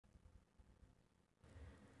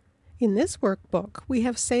In this workbook, we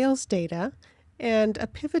have sales data and a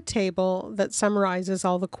pivot table that summarizes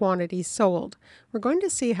all the quantities sold. We're going to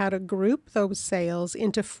see how to group those sales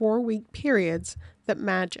into 4-week periods that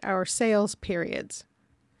match our sales periods.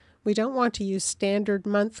 We don't want to use standard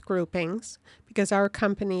month groupings because our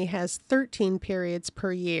company has 13 periods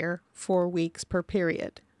per year, 4 weeks per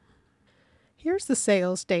period. Here's the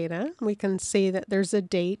sales data. We can see that there's a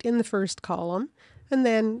date in the first column and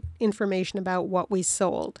then information about what we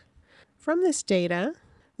sold. From this data,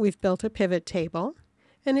 we've built a pivot table,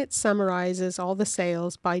 and it summarizes all the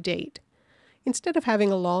sales by date. Instead of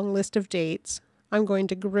having a long list of dates, I'm going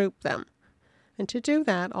to group them. And to do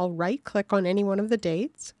that, I'll right-click on any one of the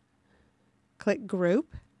dates, click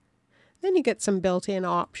Group, then you get some built-in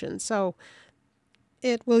options. So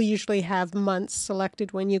it will usually have months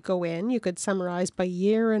selected when you go in. You could summarize by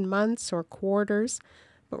year and months or quarters,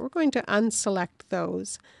 but we're going to unselect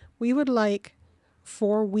those. We would like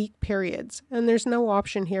 4-week periods, and there's no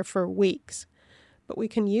option here for weeks, but we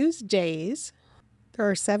can use days. There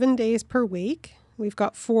are 7 days per week. We've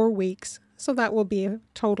got 4 weeks, so that will be a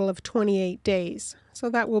total of 28 days.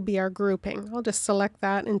 So that will be our grouping. I'll just select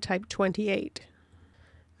that and type 28.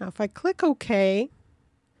 Now if I click OK,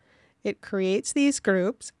 it creates these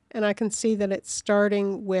groups, and I can see that it's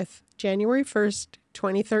starting with January 1st,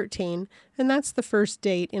 2013, and that's the first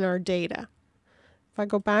date in our data. If I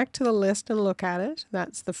go back to the list and look at it,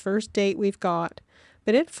 that's the first date we've got,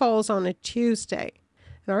 but it falls on a Tuesday,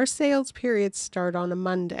 and our sales periods start on a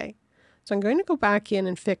Monday. So I'm going to go back in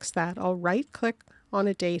and fix that. I'll right-click on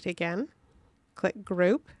a date again, click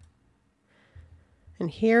Group, and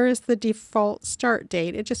here is the default start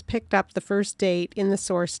date. It just picked up the first date in the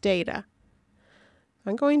source data.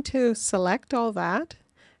 I'm going to select all that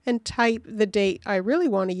and type the date I really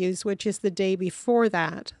want to use, which is the day before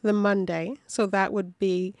that, the Monday. So that would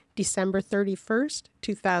be December 31st,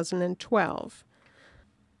 2012.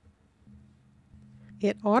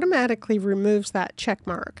 It automatically removes that check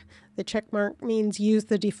mark. The check mark means use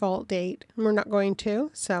the default date. We're not going to,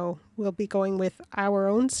 so we'll be going with our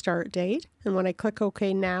own start date. And when I click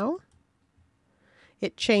OK now,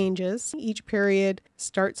 it changes. Each period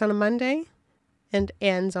starts on a Monday and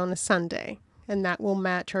ends on a Sunday, and that will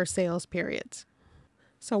match our sales periods.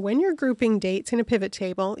 So when you're grouping dates in a pivot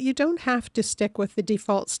table, you don't have to stick with the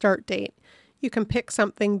default start date. You can pick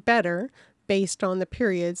something better based on the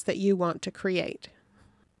periods that you want to create.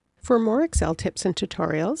 For more Excel tips and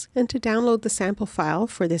tutorials, and to download the sample file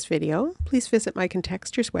for this video, please visit my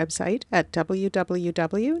Contextures website at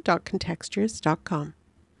www.contextures.com.